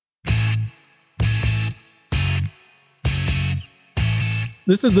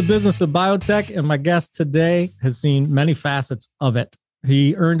This is the business of biotech, and my guest today has seen many facets of it.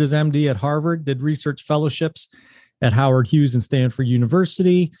 He earned his MD at Harvard, did research fellowships at Howard Hughes and Stanford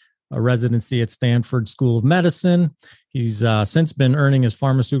University, a residency at Stanford School of Medicine. He's since been earning his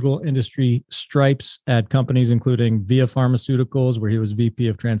pharmaceutical industry stripes at companies including Via Pharmaceuticals, where he was VP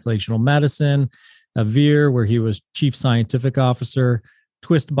of Translational Medicine, Avir, where he was Chief Scientific Officer,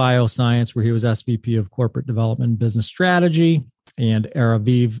 Twist Bioscience, where he was SVP of Corporate Development and Business Strategy, and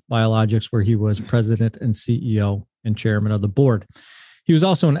Araviv Biologics, where he was President and CEO and Chairman of the Board. He was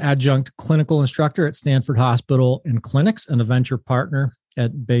also an adjunct clinical instructor at Stanford Hospital and Clinics and a venture partner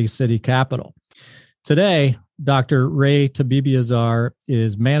at Bay City Capital. Today, Dr. Ray Tabibi-Azar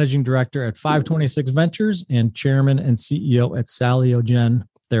is Managing Director at 526 Ventures and Chairman and CEO at Saliogen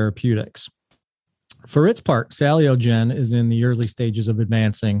Therapeutics. For its part, Saliogen is in the early stages of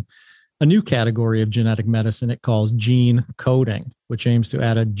advancing a new category of genetic medicine it calls gene coding, which aims to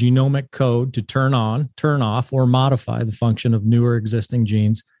add a genomic code to turn on, turn off, or modify the function of newer existing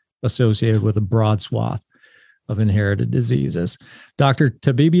genes associated with a broad swath of inherited diseases. Dr.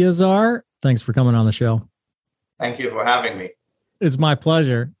 Tabibi-Azar, thanks for coming on the show. Thank you for having me. It's my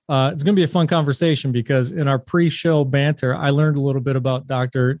pleasure. It's going to be a fun conversation because in our pre-show banter, I learned a little bit about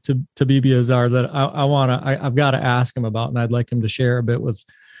Dr. Tabibi-Azar that I've got to ask him about, and I'd like him to share a bit with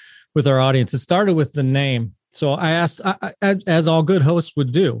our audience. It started with the name. So I asked, as all good hosts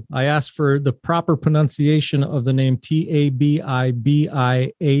would do, I asked for the proper pronunciation of the name Tabibi-Azar.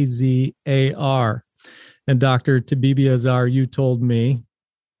 And Dr. Tabibi-Azar, you told me.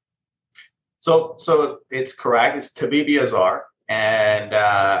 So it's correct. It's Tabibi-Azar. And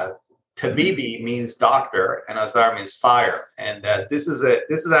Tabibi means doctor, and Azar means fire. And this is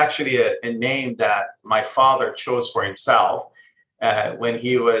actually a name that my father chose for himself when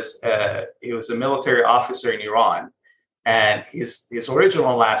he was a military officer in Iran, and his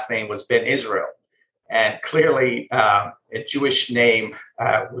original last name was Ben Israel. And clearly, a Jewish name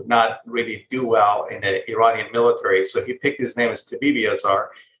would not really do well in the Iranian military. So he picked his name as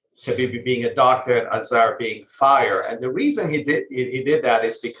Tabibi-Azar. Tabibi being a doctor and Azar being fire. And the reason he did that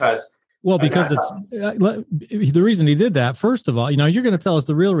is because the reason he did that, first of all, you're going to tell us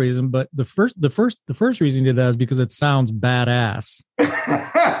the real reason, but the first reason he did that is because it sounds badass.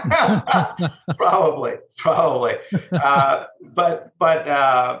 Probably.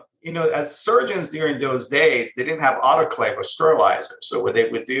 But as surgeons during those days, they didn't have autoclave or sterilizer. So what they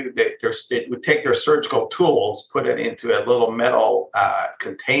would do, they would take their surgical tools, put it into a little metal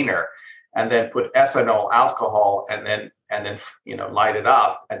container, and then put ethanol, alcohol, and then light it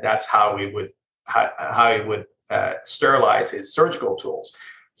up, and that's how he would sterilize his surgical tools.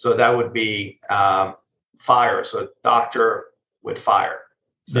 So that would be fire. So doctor with fire.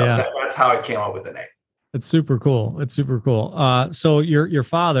 So that's how I came up with the name. It's super cool. So your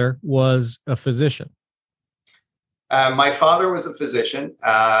father was a physician. My father was a physician,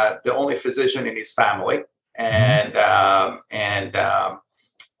 the only physician in his family, and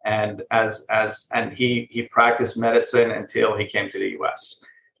he practiced medicine until he came to the U.S.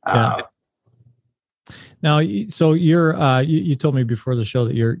 Now, so you told me before the show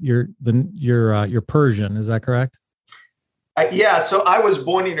that you're Persian. Is that correct? So I was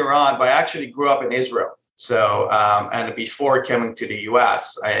born in Iran, but I actually grew up in Israel. So, and before coming to the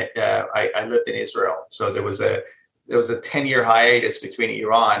U.S., I lived in Israel. So there was a 10-year hiatus between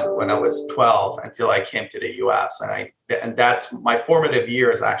Iran when I was 12 until I came to the U.S. And that's my formative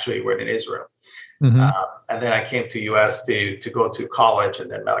years actually were in Israel. Mm-hmm. And then I came to U.S. to go to college and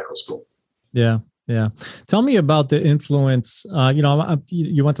then medical school. Yeah. Tell me about the influence.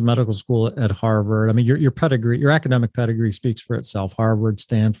 You went to medical school at Harvard. I mean, your pedigree, your academic pedigree speaks for itself. Harvard,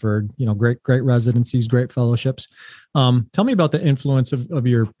 Stanford, great residencies, great fellowships. Tell me about the influence of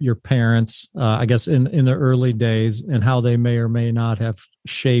your parents, I guess, in the early days, and how they may or may not have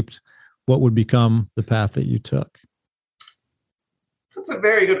shaped what would become the path that you took. That's a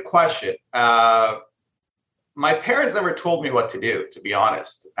very good question. My parents never told me what to do, to be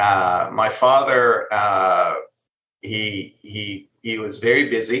honest. My father, he was very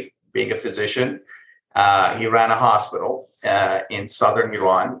busy being a physician. He ran a hospital in southern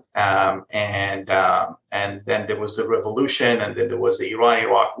Iran, and then there was the revolution, and then there was the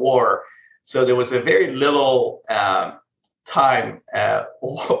Iran-Iraq war. So there was a very little time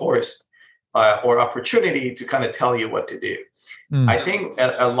or opportunity to kind of tell you what to do. I think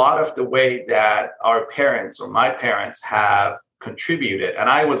a lot of the way that our parents or my parents have contributed, and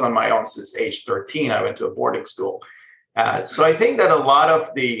I was on my own since age 13. I went to a boarding school. So I think that a lot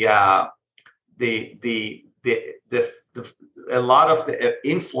of a lot of the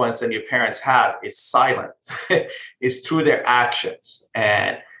influence that your parents have is silent. It's through their actions.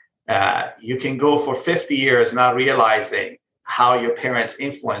 And you can go for 50 years not realizing how your parents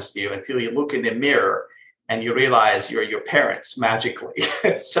influenced you until you look in the mirror and you realize you're your parents magically.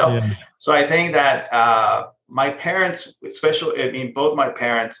 So I think that my parents, especially, I mean, both my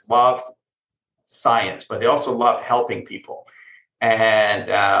parents loved science, but they also loved helping people. And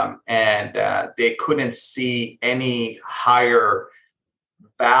they couldn't see any higher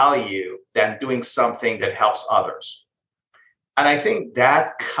value than doing something that helps others. And I think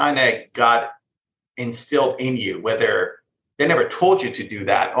that kind of got instilled in you, whether they never told you to do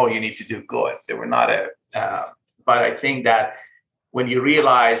that. Oh, you need to do good. They were not but I think that when you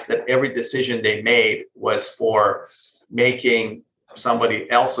realize that every decision they made was for making somebody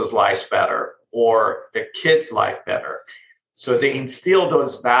else's life better or their kid's life better. So they instill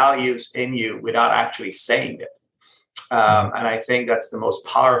those values in you without actually saying it. And I think that's the most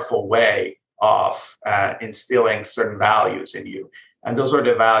powerful way of instilling certain values in you. And those are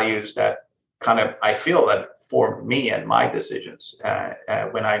the values that kind of, I feel that for me and my decisions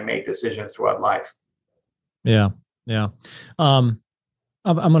when I make decisions throughout life. Yeah. I'm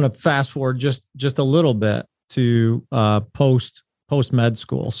going to fast forward just a little bit to post med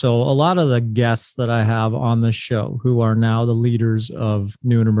school. So a lot of the guests that I have on the show who are now the leaders of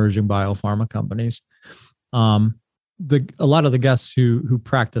new and emerging biopharma companies, a lot of the guests who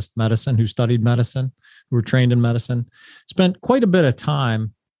practiced medicine, who studied medicine, who were trained in medicine, spent quite a bit of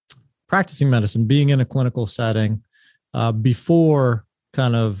time practicing medicine, being in a clinical setting before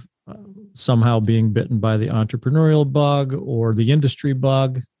kind of somehow being bitten by the entrepreneurial bug or the industry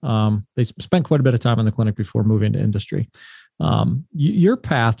bug. They spent quite a bit of time in the clinic before moving to industry. Your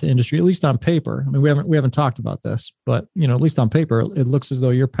path to industry, at least on paper, I mean, we haven't talked about this, but at least on paper, it looks as though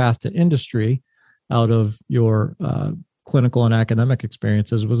your path to industry out of your clinical and academic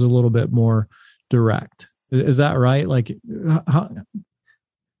experiences was a little bit more direct. Is that right? Like,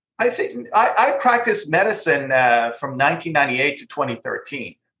 I think I practiced medicine from 1998 to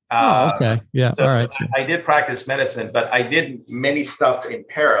 2013. Okay. Yeah. So, all right. So I did practice medicine, but I did many stuff in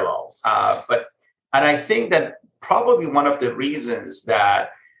parallel. And I think that probably one of the reasons that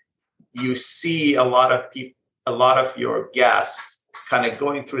you see a lot of your guests kind of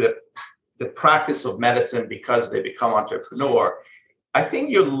going through the practice of medicine because they become entrepreneur, I think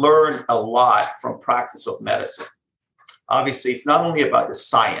you learn a lot from practice of medicine. Obviously, it's not only about the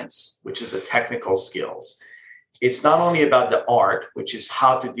science, which is the technical skills. It's not only about the art, which is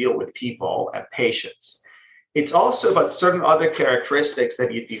how to deal with people and patients. It's also about certain other characteristics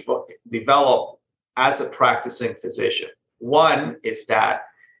that you develop as a practicing physician. One is that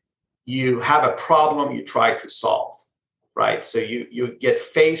you have a problem you try to solve, right? So you get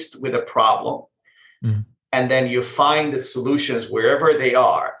faced with a problem, and then you find the solutions wherever they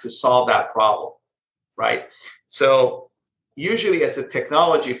are to solve that problem, right? So usually as a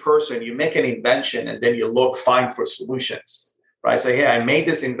technology person, you make an invention and then you find for solutions, right? So, hey, I made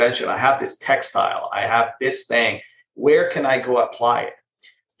this invention. I have this textile. I have this thing. Where can I go apply it?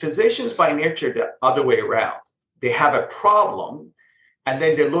 Physicians by nature, the other way around. They have a problem and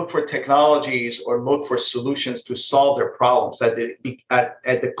then they look for technologies or look for solutions to solve their problems. At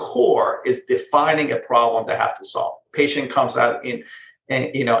the core is defining a problem they have to solve. Patient comes out in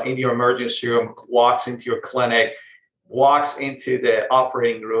your emergency room, walks into your clinic, walks into the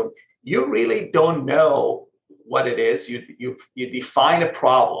operating room. You really don't know what it is. You define a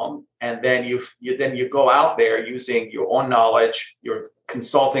problem, and then you go out there using your own knowledge, your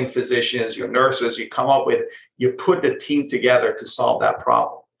consulting physicians, your nurses. You put the team together to solve that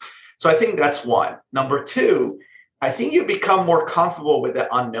problem. So I think that's one. Number two, I think you become more comfortable with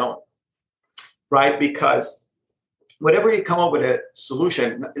the unknown, right? Because whenever you come up with a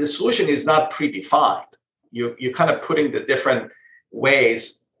solution, the solution is not predefined. You're kind of putting the different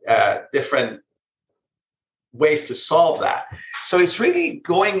ways to solve that. So it's really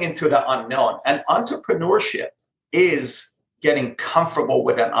going into the unknown. And entrepreneurship is getting comfortable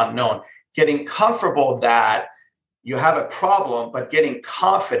with an unknown, getting comfortable that you have a problem, but getting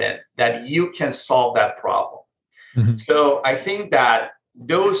confident that you can solve that problem. Mm-hmm. So I think that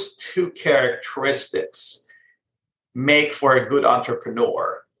those two characteristics make for a good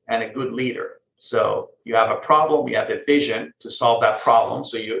entrepreneur and a good leader. So you have a problem, you have a vision to solve that problem.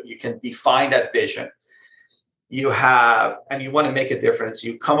 So you can define that vision. And you want to make a difference.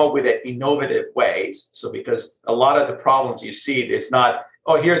 You come up with innovative ways. So because a lot of the problems you see, it's not,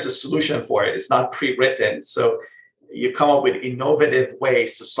 oh, here's a solution for it. It's not pre-written. So you come up with innovative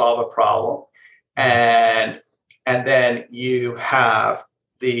ways to solve a problem. And then you have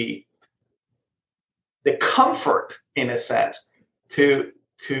the comfort in a sense, to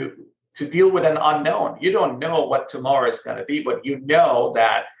deal with an unknown. You don't know what tomorrow is going to be, but you know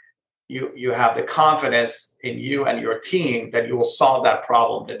that you have the confidence in you and your team that you will solve that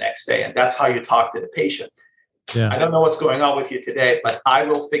problem the next day. And that's how you talk to the patient. Yeah. I don't know what's going on with you today, but I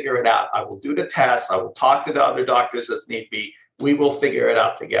will figure it out. I will do the tests. I will talk to the other doctors as need be. We will figure it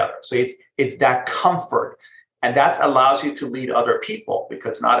out together. So it's that comfort. And that allows you to lead other people,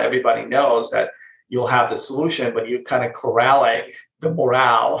 because not everybody knows that you'll have the solution, but you kind of corralling the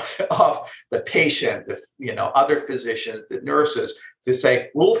morale of the patient, other physicians, the nurses, to say,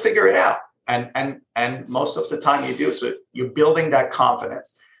 we'll figure it out. And most of the time you do. So you're building that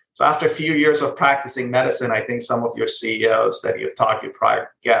confidence. So after a few years of practicing medicine, I think some of your CEOs that you've talked to,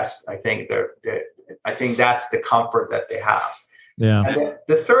 prior guests, I think that's the comfort that they have. Yeah. And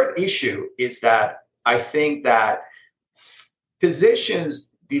the third issue is that I think that physicians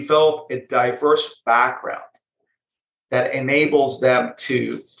develop a diverse background that enables them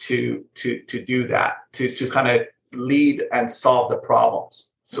to do that, to kind of lead and solve the problems.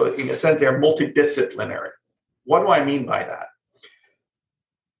 So in a sense, they're multidisciplinary. What do I mean by that?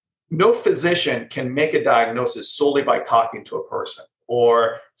 No physician can make a diagnosis solely by talking to a person,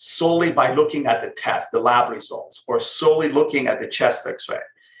 or solely by looking at the test, the lab results, or solely looking at the chest X-ray.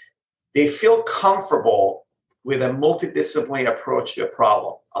 They feel comfortable with a multidisciplinary approach to a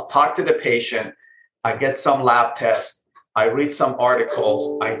problem. I'll talk to the patient, I get some lab tests, I read some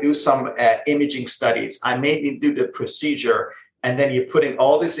articles, I do some imaging studies, I maybe do the procedure, and then you're putting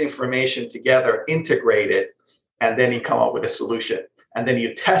all this information together, integrate it, and then you come up with a solution. And then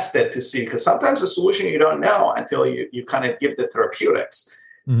you test it to see, because sometimes the solution you don't know until you kind of give the therapeutics.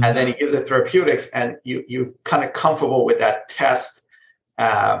 Mm-hmm. And then you give the therapeutics and you kind of comfortable with that test,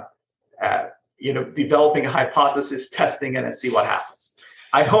 developing a hypothesis, testing it, and see what happens.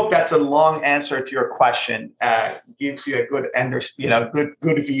 I hope that's a long answer to your question. Gives you a good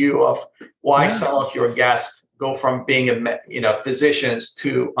good view of why some of your guests go from being physicians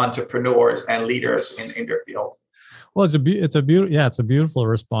to entrepreneurs and leaders in their field. Well, it's a beautiful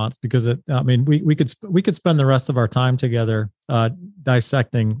response, because we could spend the rest of our time together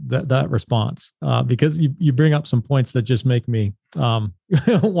dissecting that response, because you bring up some points that just make me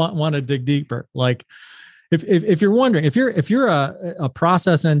want to dig deeper. Like if you're wondering, if you're a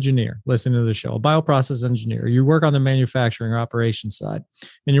process engineer listening to the show, a bioprocess engineer, you work on the manufacturing or operations side,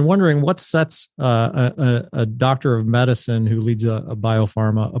 and you're wondering what sets a doctor of medicine who leads a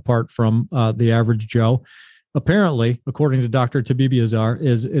biopharma apart from the average Joe. Apparently, according to Dr. Tabibi Azar,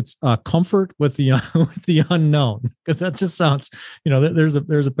 it's comfort with the unknown, because that just sounds, there's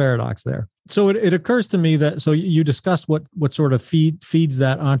a paradox there. So it occurs to me that, so you discussed what sort of feeds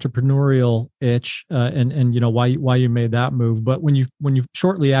that entrepreneurial itch, and why you made that move. But when you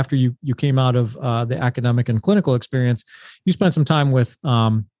shortly after you came out of the academic and clinical experience, you spent some time with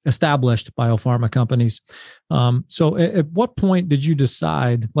established biopharma companies. So at what point did you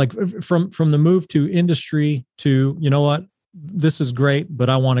decide, like from the move to industry to, this is great, but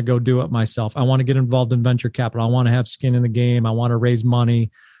I want to go do it myself. I want to get involved in venture capital. I want to have skin in the game. I want to raise money.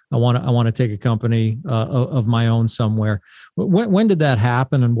 I want to take a company of my own somewhere. When did that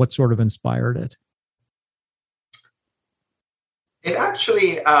happen, and what sort of inspired it? It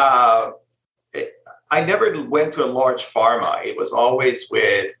actually, I never went to a large pharma. It was always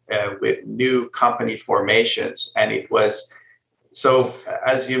with new company formations, and it was so.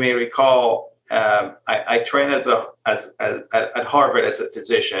 As you may recall, I trained at Harvard as a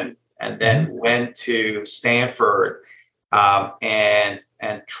physician, and then went to Stanford and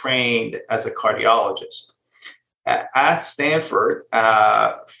trained as a cardiologist. At Stanford,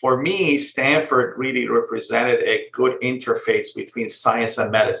 for me, Stanford really represented a good interface between science and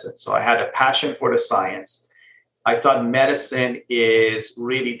medicine. So I had a passion for the science. I thought medicine is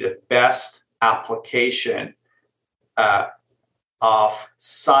really the best application of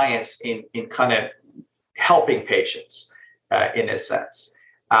science in kind of helping patients in a sense.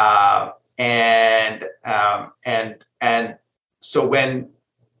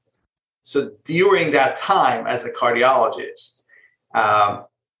 So during that time as a cardiologist,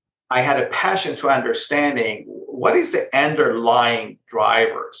 I had a passion to understanding what is the underlying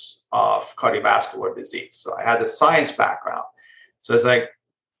drivers of cardiovascular disease. So I had a science background. So it's like,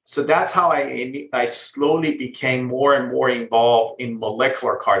 so that's how I slowly became more and more involved in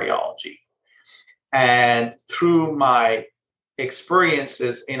molecular cardiology. And through my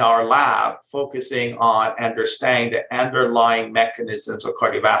experiences in our lab, focusing on understanding the underlying mechanisms of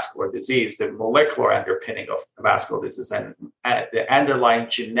cardiovascular disease, the molecular underpinning of vascular disease, and the underlying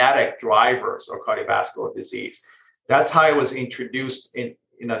genetic drivers of cardiovascular disease. That's how I was introduced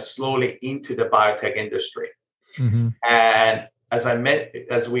slowly into the biotech industry. Mm-hmm. And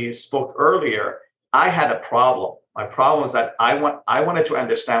as we spoke earlier, I had a problem. My problem is that I wanted to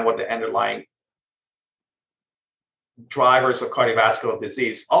understand what the underlying drivers of cardiovascular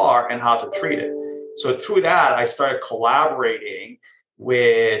disease are and how to treat it. So through that, I started collaborating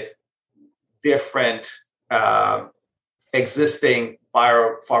with different existing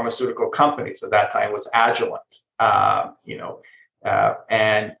biopharmaceutical companies. At that time, it was Agilent,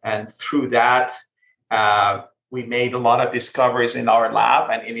 and through that, we made a lot of discoveries in our lab.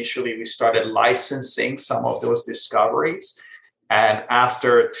 And initially, we started licensing some of those discoveries. And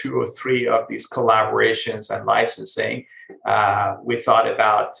after 2 or 3 of these collaborations and licensing, we thought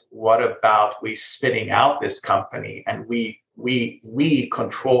about what about we spinning out this company and we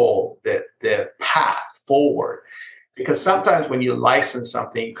control the path forward. Because sometimes when you license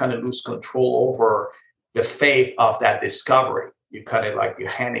something, you kind of lose control over the fate of that discovery. You kind of like you're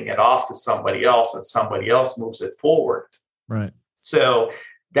handing it off to somebody else and somebody else moves it forward. Right. So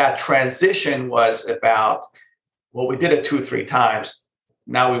that transition was about, well, we did it 2 or 3 times.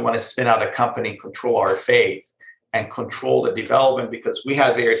 Now we want to spin out a company, control our fate and control the development because we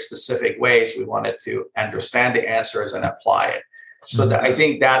had very specific ways we wanted to understand the answers and apply it. So that I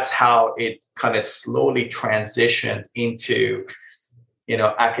think that's how it kind of slowly transitioned into,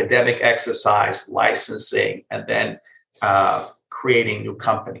 academic exercise, licensing, and then creating new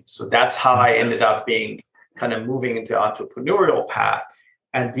companies. So that's how I ended up being kind of moving into entrepreneurial path.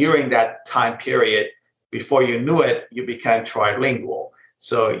 And during that time period, before you knew it, you became trilingual.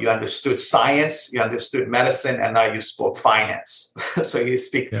 So you understood science, you understood medicine, and now you spoke finance. So you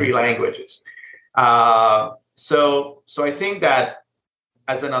speak 3 languages. So I think that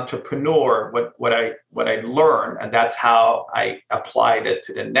as an entrepreneur, what I learned, and that's how I applied it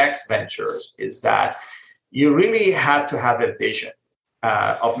to the next ventures, is that you really had to have a vision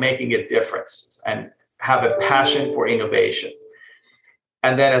of making a difference and have a passion for innovation.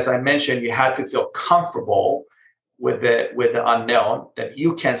 And then, as I mentioned, you had to feel comfortable with the unknown, that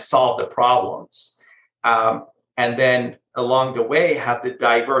you can solve the problems. And then along the way, have the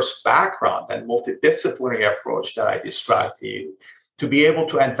diverse background and multidisciplinary approach that I described to you to be able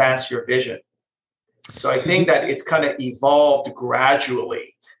to advance your vision. So I think that it's kind of evolved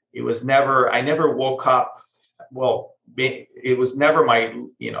gradually. I never woke up, it was never I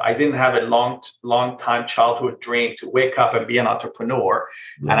didn't have a long time childhood dream to wake up and be an entrepreneur.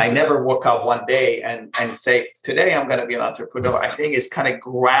 Yeah. And I never woke up one day and say, today I'm going to be an entrepreneur. I think it's kind of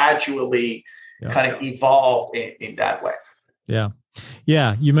gradually kind of evolved in that way. Yeah.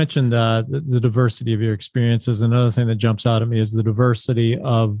 Yeah. You mentioned the diversity of your experiences. Another thing that jumps out at me is the diversity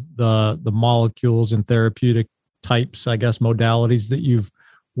of the molecules and therapeutic types, I guess, modalities that you've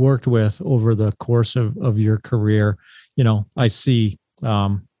worked with over the course of your career. I see,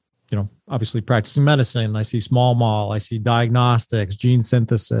 obviously practicing medicine. I see small molecule. I see diagnostics, gene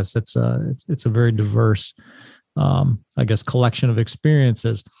synthesis. It's a very diverse, I guess, collection of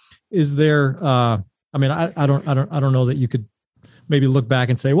experiences. Is there? I don't know that you could maybe look back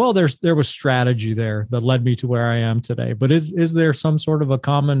and say, well, there was strategy there that led me to where I am today. But is there some sort of a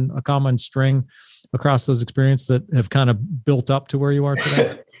common string across those experiences that have kind of built up to where you are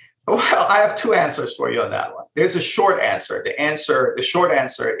today? Well, I have 2 answers for you on that one. There's a short answer. The short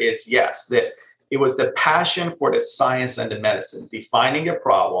answer is yes, that it was the passion for the science and the medicine, defining a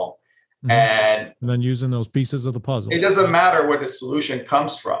problem, and then using those pieces of the puzzle. It doesn't matter where the solution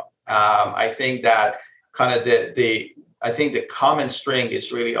comes from. I think that kind of the common string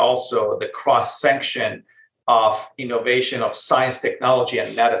is really also the cross-section of innovation of science, technology,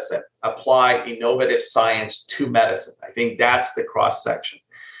 and medicine. Apply innovative science to medicine. I think that's the cross-section.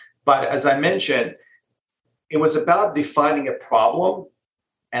 But as I mentioned, it was about defining a problem.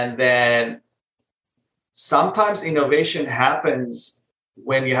 And then sometimes innovation happens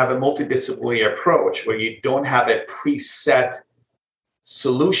when you have a multidisciplinary approach where you don't have a preset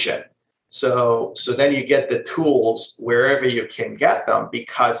solution. So then you get the tools wherever you can get them,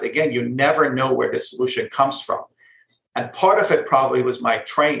 because again, you never know where the solution comes from. And part of it probably was my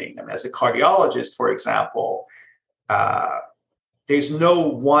training. And as a cardiologist, for example, there's no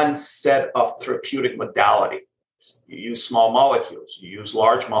one set of therapeutic modality. You use small molecules, you use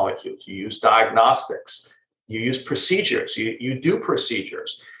large molecules, you use diagnostics, you use procedures, you do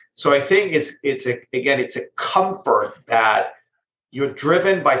procedures. So I think it's a comfort that you're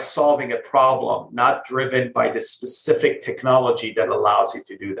driven by solving a problem, not driven by the specific technology that allows you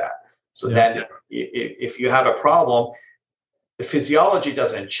to do that. So then if you have a problem, the physiology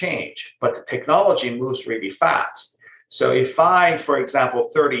doesn't change, but the technology moves really fast. So if I, for example,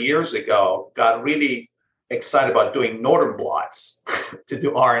 30 years ago, got really excited about doing Northern blots to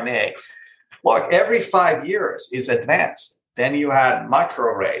do RNA, Look, every 5 years is advanced. Then you had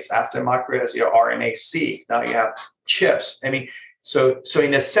microarrays. After microarrays, you have RNA-seq. Now you have chips. I mean, so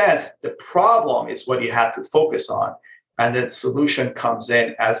in a sense, the problem is what you have to focus on, and then solution comes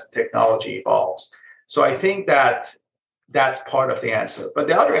in as technology evolves. So I think that that's part of the answer. But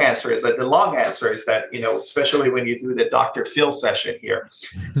the other answer is that the long answer is that, especially when you do the Dr. Phil session here,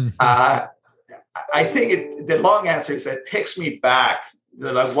 I think the long answer is that it takes me back.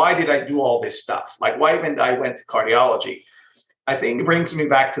 Like, why did I do all this stuff? Like, why even I went to cardiology? I think it brings me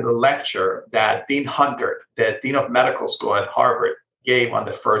back to the lecture that Dean Hunter, the Dean of Medical School at Harvard, gave on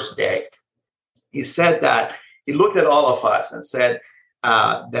the first day. He said that he looked at all of us and said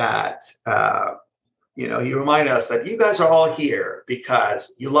he reminded us that you guys are all here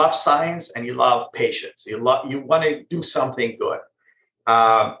because you love science and you love patients. You want to do something good.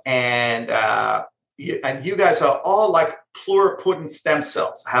 You guys are all like pluripotent stem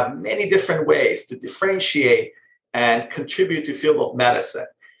cells, have many different ways to differentiate and contribute to the field of medicine.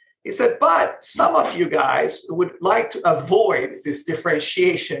 He said, but some of you guys would like to avoid this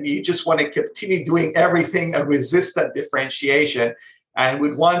differentiation. You just want to continue doing everything and resist that differentiation and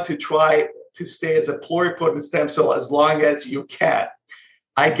would want to try to stay as a pluripotent stem cell as long as you can.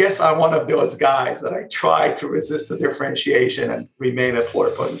 I guess I'm one of those guys that I try to resist the differentiation and remain a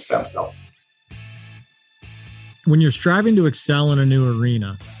pluripotent stem cell. When you're striving to excel in a new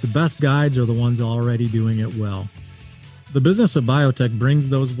arena, the best guides are the ones already doing it well. The business of biotech brings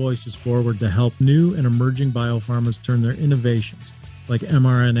those voices forward to help new and emerging biopharmas turn their innovations, like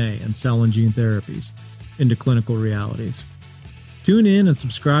mRNA and cell and gene therapies, into clinical realities. Tune in and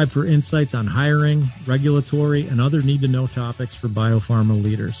subscribe for insights on hiring, regulatory, and other need-to-know topics for biopharma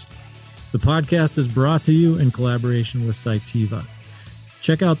leaders. The podcast is brought to you in collaboration with Cytiva.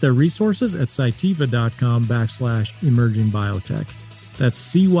 Check out their resources at cytiva.com/emerging biotech. That's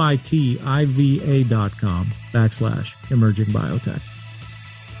CYTIVA.com/emerging biotech.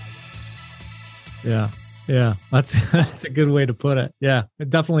 Yeah. That's a good way to put it. Yeah,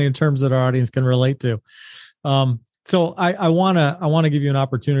 definitely in terms that our audience can relate to. So I want to give you an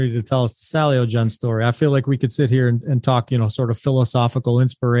opportunity to tell us the Saliogen story. I feel like we could sit here and talk, sort of philosophical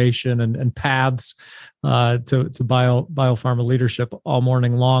inspiration and paths to biopharma leadership all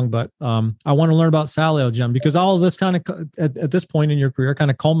morning long. But I want to learn about Saliogen because all of this kind of at this point in your career kind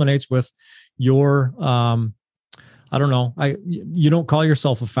of culminates with your I don't know. You don't call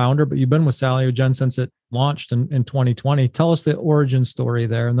yourself a founder, but you've been with Saliogen since it launched in 2020. Tell us the origin story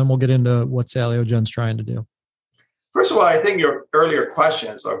there, and then we'll get into what Saliogen's trying to do. First of all, I think your earlier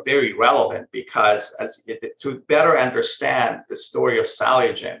questions are very relevant because to better understand the story of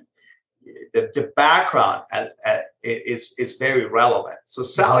Saliogen, the background is very relevant. So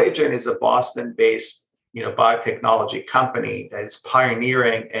Saliogen is a Boston-based biotechnology company that is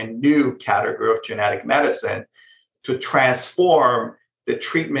pioneering a new category of genetic medicine to transform the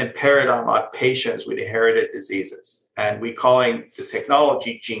treatment paradigm of patients with inherited diseases. And we're calling the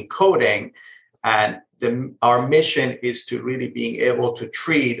technology gene coding. And our mission is to really being able to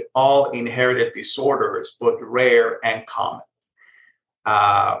treat all inherited disorders, both rare and common.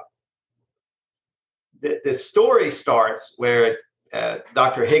 The story starts where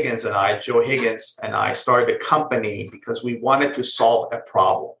Dr. Higgins and I, Joe Higgins and I, started a company because we wanted to solve a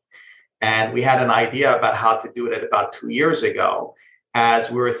problem. And we had an idea about how to do it about 2 years ago as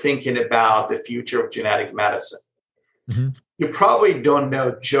we were thinking about the future of genetic medicine. Mm-hmm. You probably don't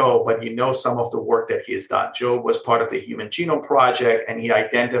know Joe, but you know some of the work that he has done. Joe was part of the Human Genome Project, and he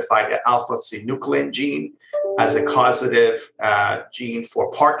identified the alpha-synuclein gene as a causative gene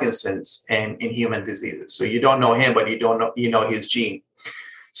for Parkinson's and in human diseases. So you don't know him, but you know his gene.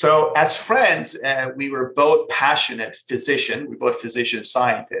 So as friends, we were both passionate physicians. We're both physician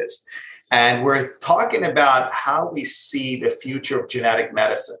scientists, and we're talking about how we see the future of genetic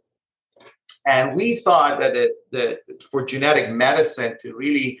medicine. And we thought that for genetic medicine to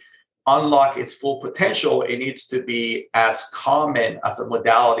really unlock its full potential, it needs to be as common of a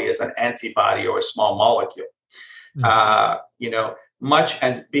modality as an antibody or a small molecule. Mm-hmm. Much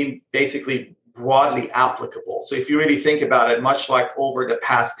and being basically broadly applicable. So if you really think about it, much like over the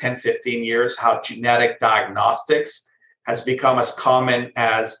past 10, 15 years, how genetic diagnostics has become as common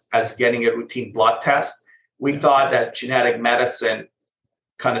as getting a routine blood test, we thought that genetic medicine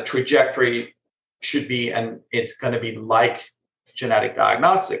kind of trajectory should be, and it's going to be like genetic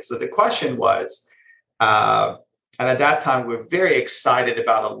diagnostics. So the question was, and at that time, we're very excited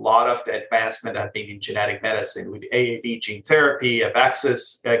about a lot of the advancement that have been in genetic medicine with AAV gene therapy.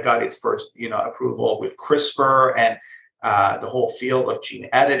 AveXis got its first, approval with CRISPR and the whole field of gene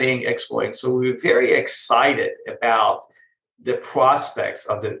editing exploiting. So we were very excited about the prospects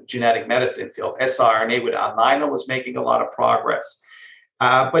of the genetic medicine field. siRNA with Alnylam was making a lot of progress.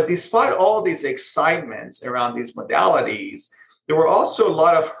 But despite all these excitements around these modalities, there were also a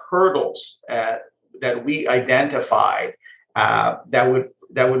lot of hurdles that we identified that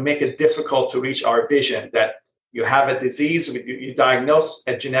would make it difficult to reach our vision that you have a disease, you diagnose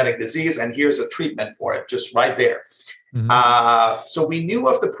a genetic disease, and here's a treatment for it, just right there. Mm-hmm. So we knew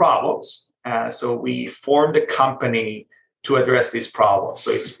of the problems. So we formed a company to address these problems.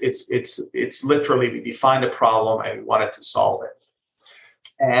 So it's literally, we defined a problem and we wanted to solve it.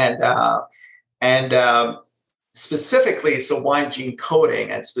 And specifically, so why gene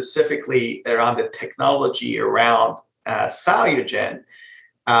coding, and specifically around the technology around Salugen,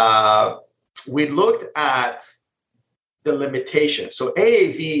 we looked at the limitations. So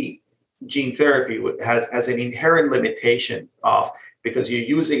AAV gene therapy has an inherent limitation because you're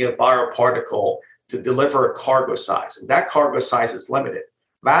using a viral particle to deliver a cargo size, and that cargo size is limited.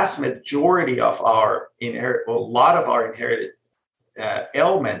 Vast majority of a lot of our inherited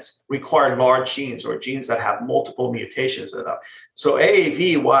ailments require large genes or genes that have multiple mutations in them. So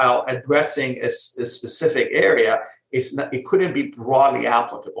AAV, while addressing a specific area, it couldn't be broadly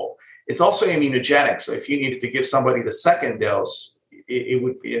applicable. It's also immunogenic. So if you needed to give somebody the second dose, it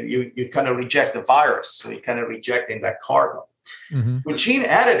would be you kind of reject the virus. So you're kind of rejecting that cargo. Mm-hmm. With gene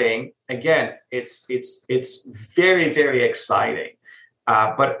editing, again, it's very, very exciting.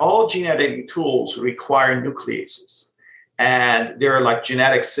 But all gene editing tools require nucleases. And they're like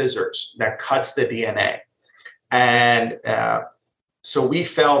genetic scissors that cuts the DNA. And so we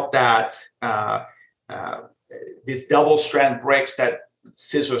felt that these double-strand breaks that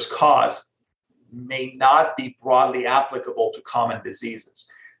scissors cause may not be broadly applicable to common diseases.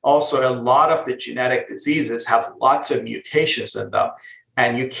 Also, a lot of the genetic diseases have lots of mutations in them,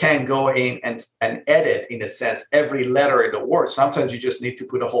 and you can go in and edit, in a sense, every letter in the word. Sometimes you just need to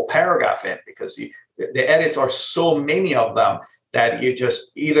put a whole paragraph in because the edits are so many of them that you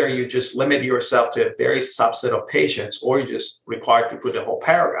just limit yourself to a very subset of patients, or you're just required to put a whole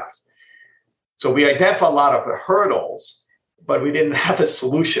paragraph. So we identified a lot of the hurdles, but we didn't have a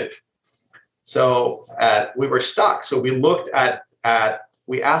solution. So we were stuck. So we looked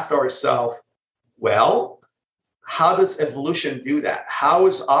we asked ourselves, well, how does evolution do that? How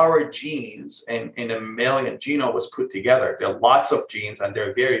is our genes in a mammalian genome was put together? There are lots of genes and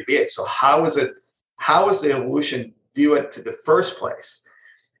they're very big. So how is the evolution do it to the first place?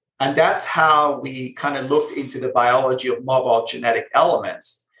 And that's how we kind of looked into the biology of mobile genetic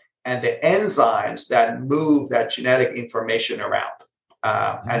elements and the enzymes that move that genetic information around.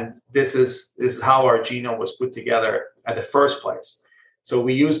 And this is how our genome was put together at the first place. So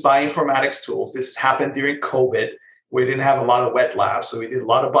we use bioinformatics tools. This happened during COVID. We didn't have a lot of wet labs, so we did a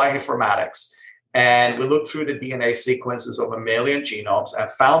lot of bioinformatics. And we looked through the DNA sequences of mammalian genomes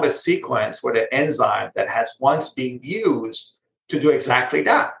and found a sequence for the enzyme that has once been used to do exactly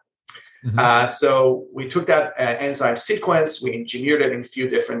that. Mm-hmm. So we took that enzyme sequence, we engineered it in a few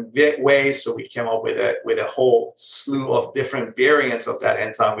different ways. So we came up with a whole slew of different variants of that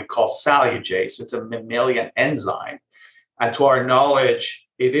enzyme we call Salugase. So it's a mammalian enzyme. And to our knowledge,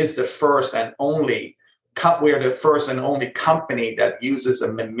 it is the first and only we're the first and only company that uses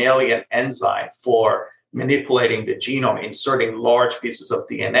a mammalian enzyme for manipulating the genome, inserting large pieces of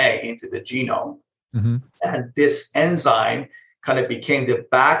DNA into the genome. Mm-hmm. And this enzyme kind of became the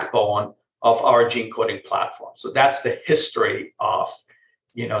backbone of our gene coding platform. So that's the history of,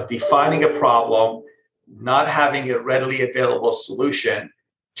 defining a problem, not having a readily available solution,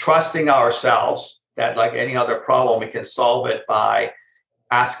 trusting ourselves that, like any other problem, we can solve it by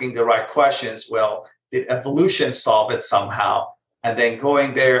asking the right questions. Well, did evolution solve it somehow? And then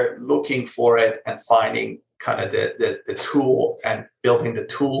going there, looking for it and finding kind of the tool and building the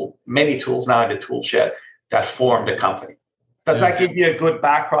tool, many tools now in the tool shed that form the company. Does that give you a good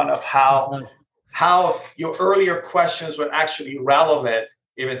background of how your earlier questions were actually relevant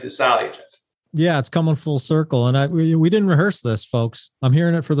even to Salugen? Yeah, it's coming full circle. And we didn't rehearse this, folks. I'm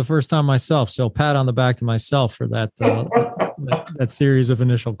hearing it for the first time myself. So pat on the back to myself for that that series of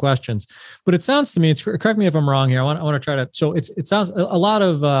initial questions. But it sounds to me, correct me if I'm wrong here. I want to try to. So it sounds a lot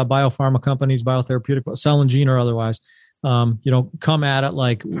of biopharma companies, biotherapeutic, cell and gene or otherwise, come at it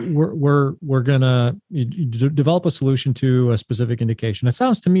like we're gonna develop a solution to a specific indication. It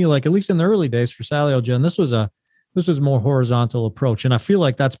sounds to me like, at least in the early days for Salugen, this was a more horizontal approach, and I feel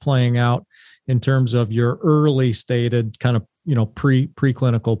like that's playing out in terms of your early stated kind of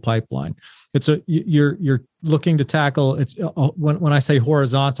preclinical pipeline. You're looking to tackle. It's when I say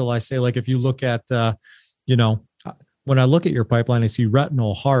horizontal, I say like if you look at when I look at your pipeline, I see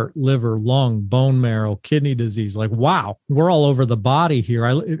retinal, heart, liver, lung, bone marrow, kidney disease. Like, wow, we're all over the body here.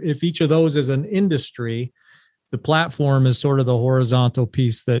 If each of those is an industry, the platform is sort of the horizontal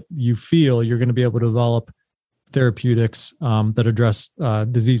piece that you feel you're going to be able to develop therapeutics that address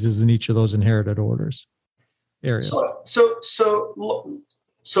diseases in each of those inherited areas. So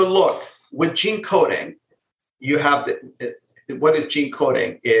look, with gene coding, you have what is gene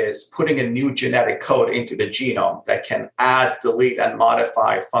coding is putting a new genetic code into the genome that can add, delete, and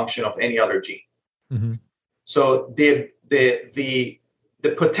modify function of any other gene. Mm-hmm. So the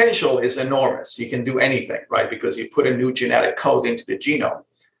potential is enormous. You can do anything, right? Because you put a new genetic code into the genome,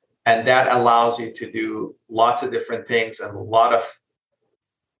 and that allows you to do lots of different things and a lot of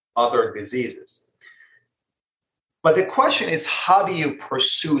other diseases. But the question is, how do you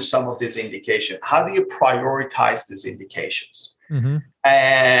pursue some of these indications? How do you prioritize these indications? Mm-hmm.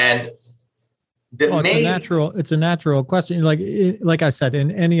 And it's a natural question. Like I said,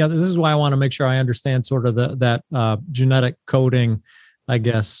 in any other, this is why I want to make sure I understand sort of that genetic coding, I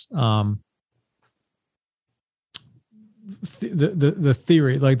guess, the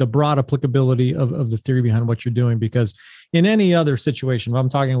theory, like the broad applicability of the theory behind what you're doing. Because in any other situation, if I'm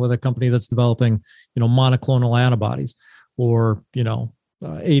talking with a company that's developing, monoclonal antibodies or,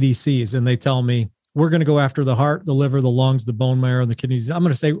 ADCs, and they tell me we're going to go after the heart, the liver, the lungs, the bone marrow, and the kidneys, I'm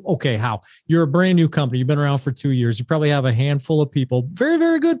going to say, okay, how? You're a brand new company. You've been around for 2 years. You probably have a handful of people, very,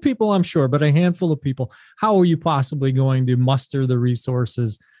 very good people, I'm sure, but a handful of people. How are you possibly going to muster the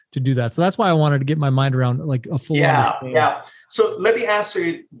resources to do that? So that's why I wanted to get my mind around like a full understanding. Yeah. So let me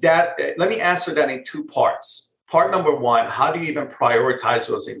answer that. Let me answer that in two parts. Part number one, how do you even prioritize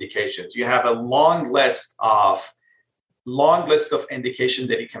those indications? You have a long list of indications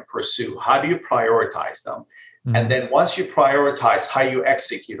that you can pursue. How do you prioritize them? Mm-hmm. And then once you prioritize, how you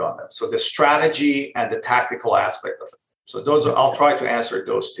execute on them. So the strategy and the tactical aspect of it. So I'll try to answer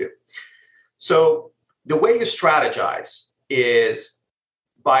those two. So the way you strategize is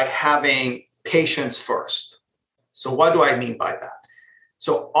by having patients first. So what do I mean by that?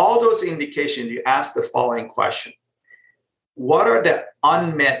 So all those indications, you ask the following question. What are the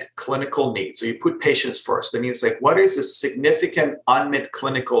unmet clinical needs? So you put patients first. That means what is a significant unmet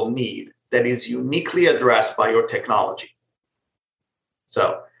clinical need that is uniquely addressed by your technology?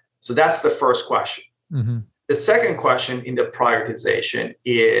 So that's the first question. Mm-hmm. The second question in the prioritization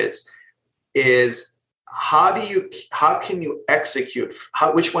is how can you execute,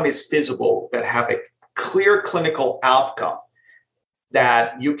 which one is feasible that have a clear clinical outcome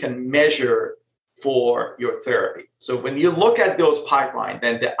that you can measure for your therapy? So when you look at those pipelines,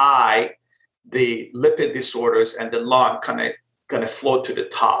 then the eye, the lipid disorders, and the lung kind of going to float to the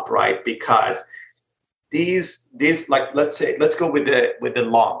top, right? Because these let's go with the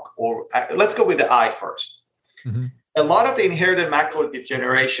lung, or let's go with the eye first. Mm-hmm. A lot of the inherited macular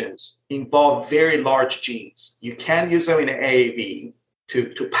degenerations involve very large genes. You can't use them in an AAV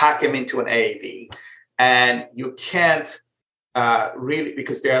to pack them into an AAV, and you can't really,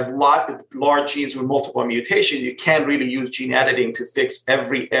 because there are a lot of large genes with multiple mutations, you can't really use gene editing to fix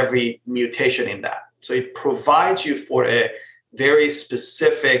every mutation in that. So it provides you for a very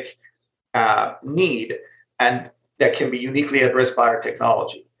specific need, and that can be uniquely addressed by our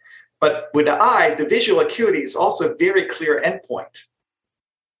technology. But with the eye, the visual acuity is also a very clear endpoint,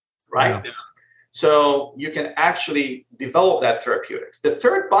 right? Yeah. So you can actually develop that therapeutics. The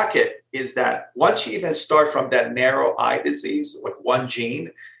third bucket is that once you even start from that narrow eye disease, like one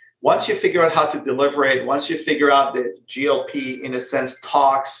gene, once you figure out how to deliver it, once you figure out the GLP, in a sense,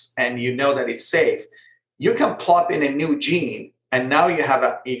 talks, and you know that it's safe, you can plop in a new gene, and now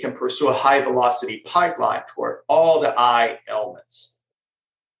you can pursue a high velocity pipeline toward all the eye ailments.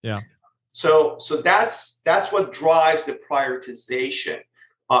 Yeah. So that's what drives the prioritization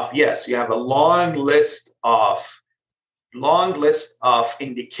of, yes, you have a long list of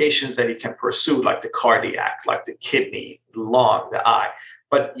indications that you can pursue, like the cardiac, like the kidney, the lung, the eye.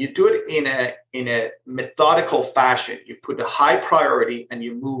 But you do it in a methodical fashion. You put a high priority and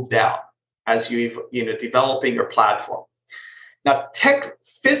you move down as developing your platform. Now,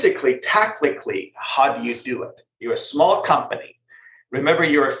 physically, tactically, how do you do it? You're a small company. Remember,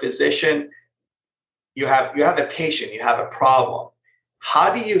 you're a physician. You have a patient. You have a problem.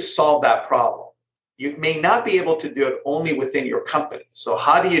 How do you solve that problem? You may not be able to do it only within your company. So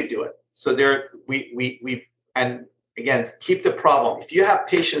how do you do it? So and again, keep the problem. If you have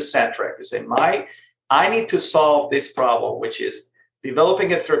patient-centric, you say, I need to solve this problem, which is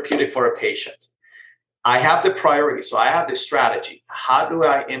developing a therapeutic for a patient. I have the priority, so I have the strategy. How do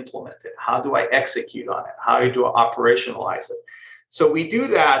I implement it? How do I execute on it? How do I operationalize it? So we do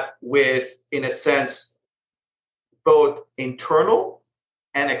that with, in a sense, both internal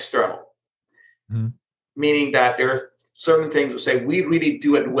and external, meaning that there are certain things we say we really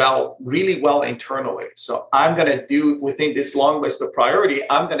do it really well internally. So I'm going to do within this long list of priority,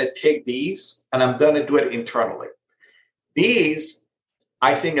 I'm going to take these and I'm going to do it internally. These,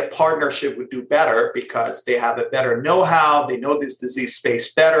 I think a partnership would do better because they have a better know-how. They know this disease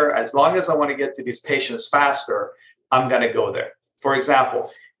space better. As long as I want to get to these patients faster, I'm going to go there. For example,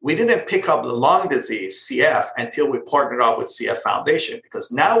 we didn't pick up the lung disease, CF, until we partnered up with CF Foundation,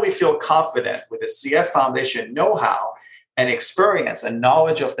 because now we feel confident with the CF Foundation know-how and experience and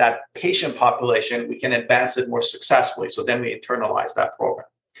knowledge of that patient population, we can advance it more successfully. So then we internalize that program.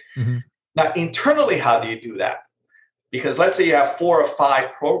 Now, internally, how do you do that? Because let's say you have 4 or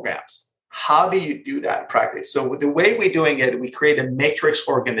 5 programs. How do you do that in practice? So the way we're doing it, we create a matrix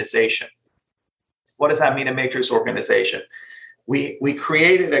organization. What does that mean, a matrix organization? We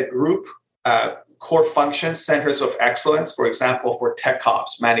created a group, core functions, centers of excellence, for example, for tech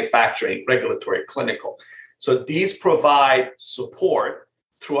ops, manufacturing, regulatory, clinical. So these provide support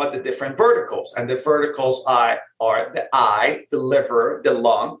throughout the different verticals. And the verticals are the eye, the liver, the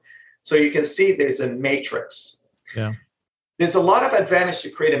lung. So you can see there's a matrix. Yeah. There's a lot of advantage to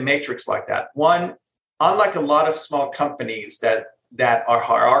create a matrix like that. One, unlike a lot of small companies that are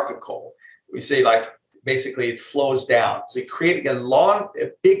hierarchical, we say like basically it flows down. So you're creating a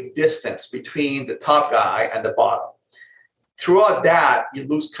big distance between the top guy and the bottom. Throughout that, you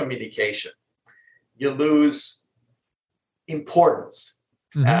lose communication. You lose importance.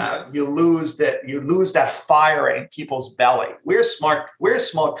 You lose that fire in people's belly. We're a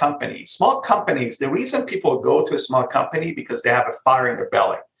small company. Small companies, the reason people go to a small company because they have a fire in their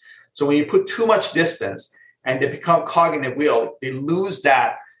belly. So when you put too much distance and they become cog in the wheel, they lose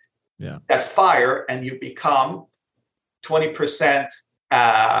that fire, and you become 20%.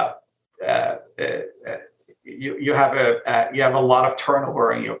 You have a lot of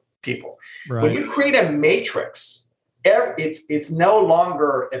turnover in your people. Right. When you create a matrix, it's no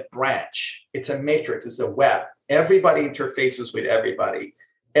longer a branch. It's a matrix. It's a web. Everybody interfaces with everybody.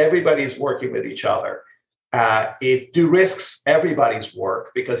 Everybody is working with each other. It de-risks everybody's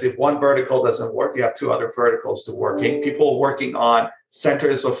work, because if one vertical doesn't work, you have 2 other verticals to working. People working on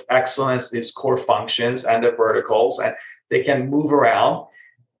centers of excellence, these core functions and the verticals, and they can move around.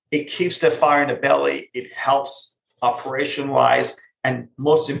 It keeps the fire in the belly. It helps operationalize. And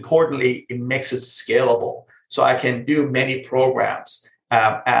most importantly, it makes it scalable. So I can do many programs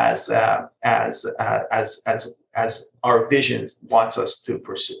as our vision wants us to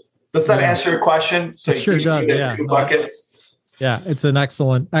pursue. Does that answer your question? So it sure does. Yeah. 2 buckets. Yeah, it's an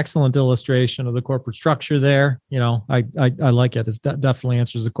excellent illustration of the corporate structure there. You know, I like it. It definitely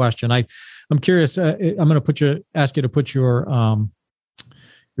answers the question. I'm curious. I'm going to ask you to put your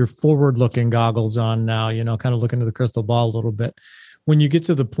forward-looking goggles on now. You know, kind of look into the crystal ball a little bit. When you get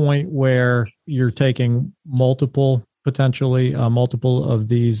to the point where you're taking multiple of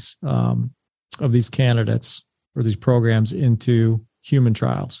these candidates or these programs into human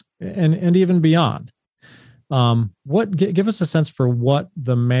trials and even beyond, give us a sense for what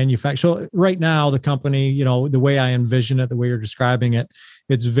the manufacturer. So right now, the company, you know, the way I envision it, the way you're describing it,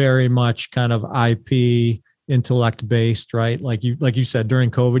 it's very much kind of IP intellect based, right? Like you said,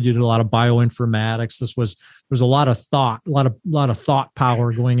 during COVID, you did a lot of bioinformatics. There's a lot of thought, a lot of thought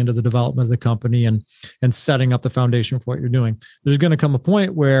power going into the development of the company and setting up the foundation for what you're doing. There's going to come a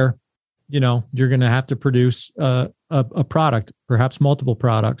point where, you know, you're going to have to produce a product, perhaps multiple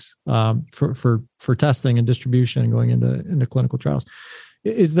products, for testing and distribution and going into clinical trials.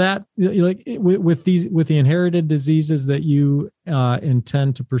 Is that like with the inherited diseases that you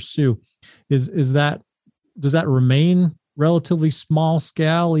intend to pursue? Does that remain relatively small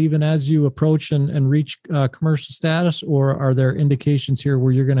scale even as you approach and reach commercial status, or are there indications here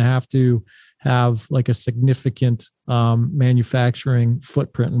where you're going to have like a significant manufacturing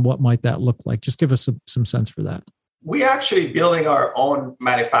footprint, and what might that look like? Just give us some sense for that. We're actually building our own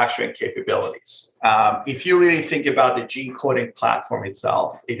manufacturing capabilities. If you really think about the gene coding platform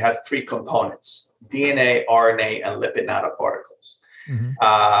itself, it has 3 components: DNA, RNA, and lipid nanoparticles.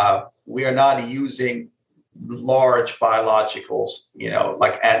 We are not using large biologicals, you know,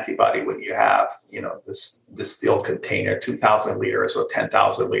 like antibody when you have, you know, this steel container, 2,000 liters or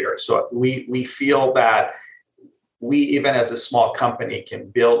 10,000 liters. So we feel that we, even as a small company, can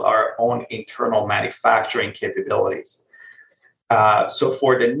build our own internal manufacturing capabilities. So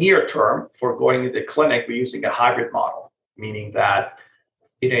for the near term, for going into the clinic, we're using a hybrid model, meaning that,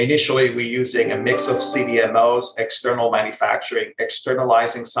 you know, initially we're using a mix of CDMOs, external manufacturing,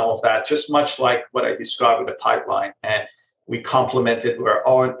 externalizing some of that, just much like what I described with the pipeline. And we complement it with our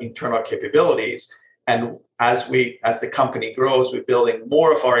own internal capabilities. And as the company grows, we're building more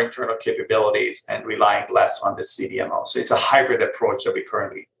of our internal capabilities and relying less on the CDMO. So it's a hybrid approach that we're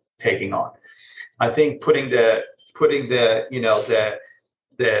currently taking on. I think putting the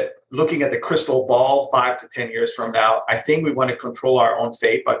looking at the crystal ball 5 to 10 years from now, I think we want to control our own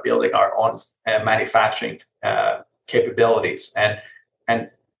fate by building our own manufacturing capabilities. And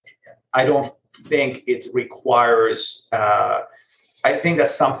I don't think it requires. I think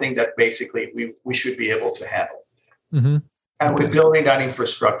that's something that basically we should be able to handle. Mm-hmm. And we're building that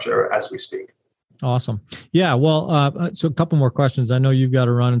infrastructure as we speak. Awesome. Yeah. Well, so a couple more questions. I know you've got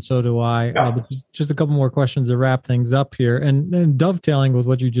to run, and so do I. Yeah. But just a couple more questions to wrap things up here. And dovetailing with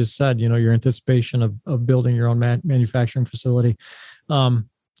what you just said, your anticipation of building your own manufacturing facility.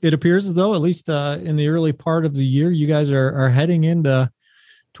 It appears as though, at least in the early part of the year, you guys are heading into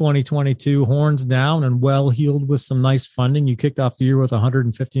 2022 horns down and well heeled with some nice funding. You kicked off the year with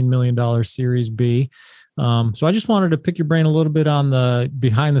 $115 million Series B. So I just wanted to pick your brain a little bit on the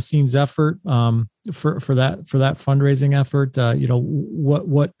behind the scenes effort for that fundraising effort.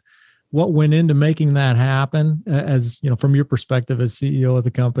 What went into making that happen, as from your perspective as CEO of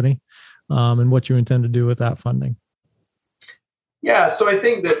the company, and what you intend to do with that funding. Yeah, so I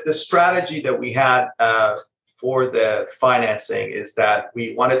think that the strategy that we had for the financing is that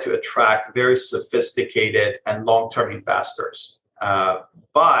we wanted to attract very sophisticated and long-term investors,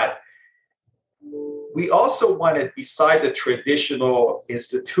 but we also wanted, beside the traditional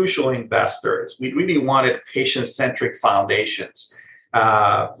institutional investors, we really wanted patient-centric foundations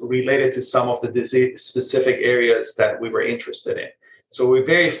related to some of the disease-specific areas that we were interested in. So we're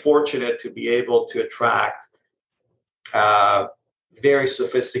very fortunate to be able to attract very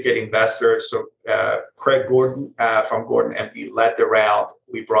sophisticated investors. So Craig Gordon from Gordon MD led the round.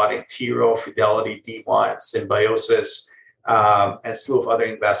 We brought in T. Rowe, Fidelity, D1, Symbiosis, and a slew of other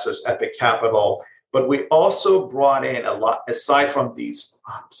investors, Epic Capital. But we also brought in a lot, aside from these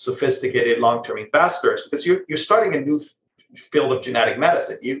sophisticated long-term investors, because you're starting a new field of genetic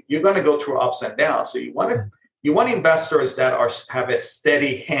medicine. You're going to go through ups and downs. So you want investors that have a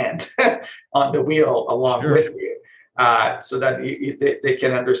steady hand on the wheel along with you, so that they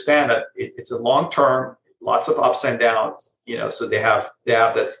can understand that it's a long-term, lots of ups and downs. So they have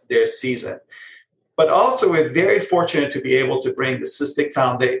that's their season. But also, we're very fortunate to be able to bring the Cystic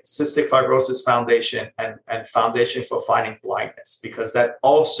Fibrosis Foundation and Foundation for Fighting Blindness, because that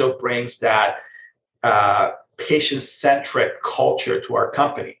also brings that patient-centric culture to our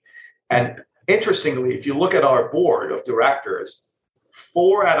company. And interestingly, if you look at our board of directors,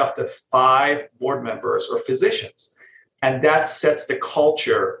 4 out of the 5 board members are physicians. And that sets the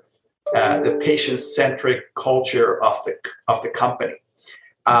culture, the patient-centric culture of the company.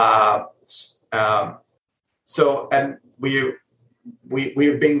 And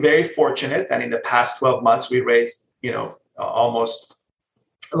we've been very fortunate, and in the past 12 months, we raised, almost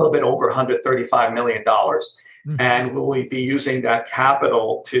a little bit over $135 million. Mm-hmm. And we'll be using that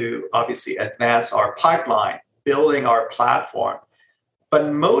capital to obviously advance our pipeline, building our platform,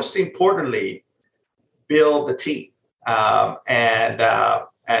 but most importantly, build the team. And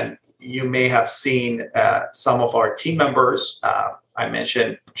you may have seen some of our team members. I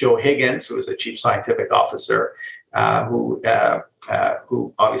mentioned Joe Higgins, who is the Chief Scientific Officer, who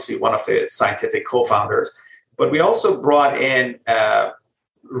obviously one of the scientific co-founders. But we also brought in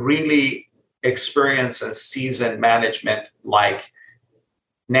really experienced and seasoned management like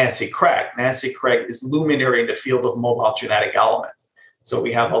Nancy Craig. Nancy Craig is luminary in the field of mobile genetic elements. So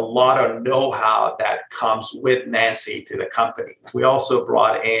we have a lot of know-how that comes with Nancy to the company. We also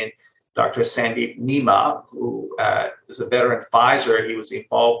brought in Dr. Sandeep Nima, who is a veteran Pfizer. He was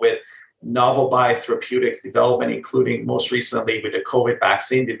involved with novel biotherapeutics development, including most recently with the COVID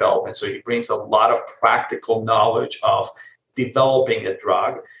vaccine development. So he brings a lot of practical knowledge of developing a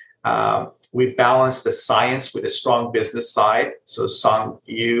drug. We balanced the science with a strong business side. So Sung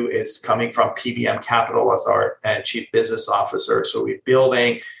Yu is coming from PBM Capital as our Chief Business Officer. So we're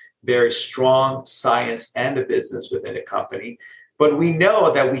building very strong science and a business within the company. But we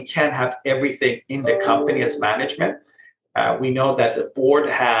know that we can't have everything in the company as management. We know that the board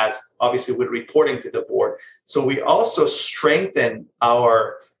has, obviously, we're reporting to the board. So we also strengthen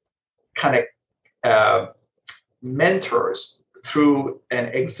our kind of mentors through an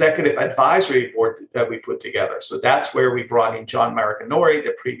executive advisory board that we put together. So that's where we brought in John Maraganore,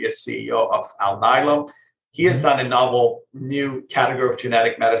 the previous CEO of Alnylam. He has done a novel new category of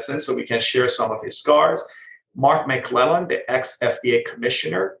genetic medicine, so we can share some of his scars. Mark McClellan, the ex-FDA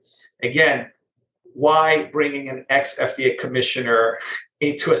commissioner. Again, why bringing an ex-FDA commissioner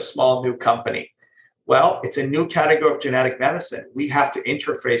into a small new company? Well, it's a new category of genetic medicine. We have to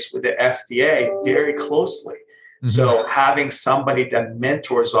interface with the FDA very closely. Mm-hmm. So having somebody that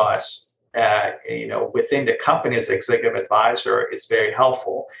mentors us, within the company as executive advisor is very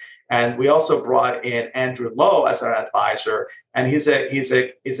helpful. And we also brought in Andrew Lo as an advisor, and he's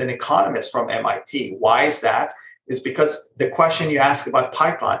an economist from MIT. Why is that? Is because the question you ask about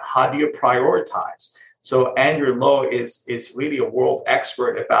pipeline, how do you prioritize? So Andrew Lo is really a world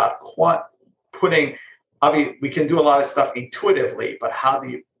expert about putting. I mean, we can do a lot of stuff intuitively, but how do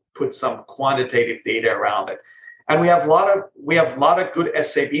you put some quantitative data around it? And we have a lot of good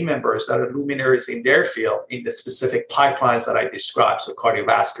SAB members that are luminaries in their field in the specific pipelines that I described. So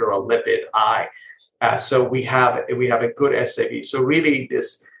cardiovascular, lipid, eye. So we have a good SAB. So really,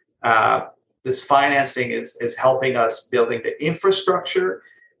 this financing is helping us building the infrastructure,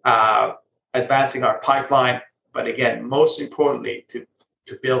 advancing our pipeline. But again, most importantly, to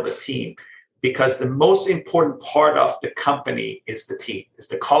build a team, because the most important part of the company is the team, is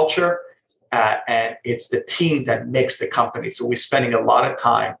the culture. And it's the team that makes the company. So we're spending a lot of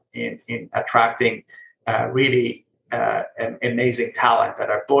time in attracting really amazing talent that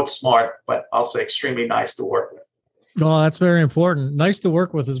are both smart, but also extremely nice to work with. Well, that's very important. Nice to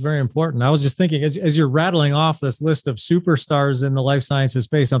work with is very important. I was just thinking, as you're rattling off this list of superstars in the life sciences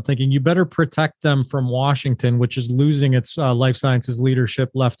space, I'm thinking you better protect them from Washington, which is losing its life sciences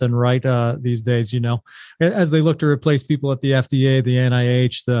leadership left and right these days, as they look to replace people at the FDA, the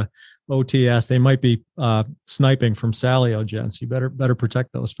NIH, the OTS. They might be sniping from Saliogen. So you better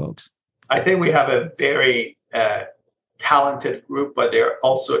protect those folks. I think we have a very talented group, but they're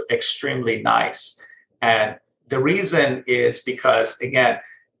also extremely nice. And the reason is because, again,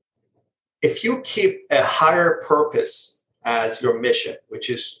 if you keep a higher purpose as your mission, which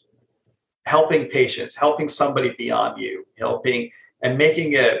is helping patients, helping somebody beyond you, helping and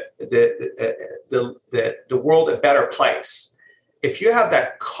making the world a better place. If you have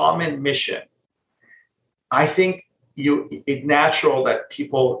that common mission, I think it's natural that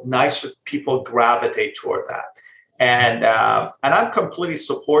nice people gravitate toward that. And I'm completely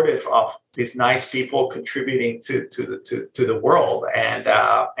supportive of these nice people contributing to the world. And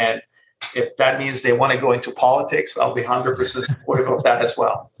if that means they want to go into politics, I'll be 100% supportive of that as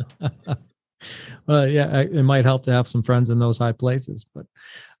well. Well, yeah, it might help to have some friends in those high places, but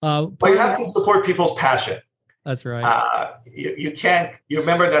you have to support people's passion. That's right. You can't. You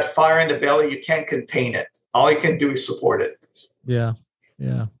remember that fire in the belly. You can't contain it. All you can do is support it. Yeah.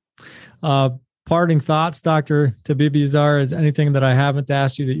 Parting thoughts, Dr. Tabibi Azar, is anything that I haven't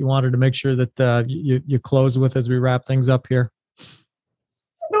asked you that you wanted to make sure that you close with as we wrap things up here?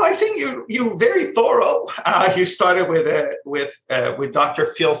 No, I think you're very thorough. You started with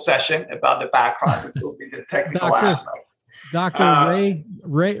Dr. Phil's session about the background, the technical aspects. Dr.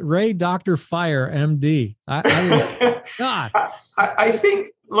 Ray, Dr. Fire, MD. God. I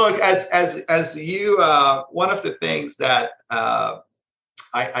think, look, as you, one of the things that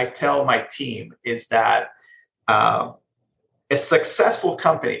I tell my team is that a successful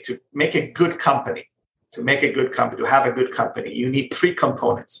company, to make a good company, to have a good company, you need three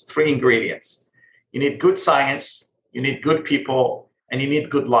components, three ingredients. You need good science, you need good people, and you need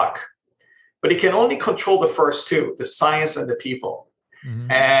good luck. But you can only control the first two, the science and the people. Mm-hmm.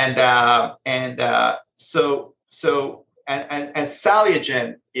 So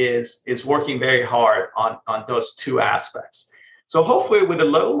Saliogen is working very hard on those two aspects. So hopefully with a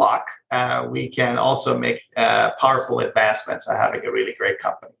little luck, we can also make powerful advancements and having a really great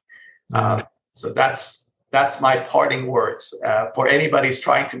company. So that's my parting words. For anybody who's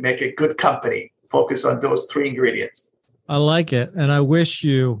trying to make a good company, focus on those three ingredients. I like it. And I wish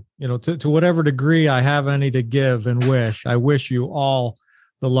you, to whatever degree I have any to give and wish, I wish you all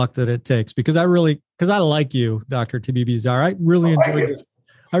the luck that it takes, because I like you, Dr. Tabibi Azar. I really enjoyed this.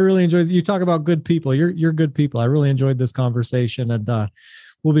 I really enjoyed you talk about good people. You're good people. I really enjoyed this conversation, and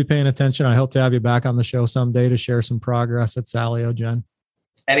we'll be paying attention. I hope to have you back on the show someday to share some progress at Saliogen.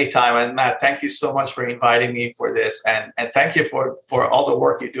 Anytime. And Matt, thank you so much for inviting me for this. And thank you for all the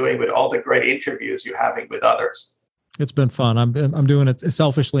work you're doing with all the great interviews you're having with others. It's been fun. I'm doing it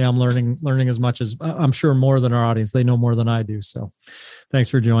selfishly. I'm learning as much as I'm sure more than our audience. They know more than I do. So thanks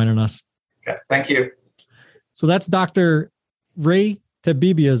for joining us. Okay. Thank you. So that's Dr. Ray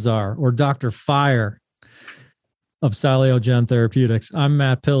Tabibi Azar, or Dr. Fire of Saliogen Therapeutics. I'm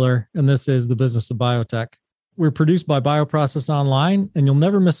Matt Pillar, and this is The Business of Biotech. We're produced by Bioprocess Online, and you'll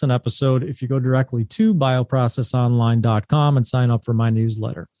never miss an episode if you go directly to bioprocessonline.com and sign up for my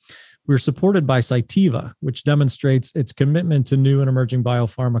newsletter. We're supported by Cytiva, which demonstrates its commitment to new and emerging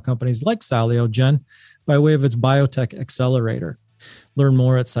biopharma companies like Saliogen by way of its Biotech Accelerator. Learn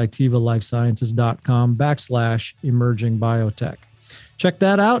more at cytivalifesciences.com/emerging biotech. Check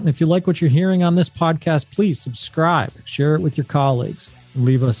that out. And if you like what you're hearing on this podcast, please subscribe, share it with your colleagues, and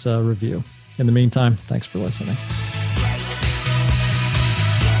leave us a review. In the meantime, thanks for listening.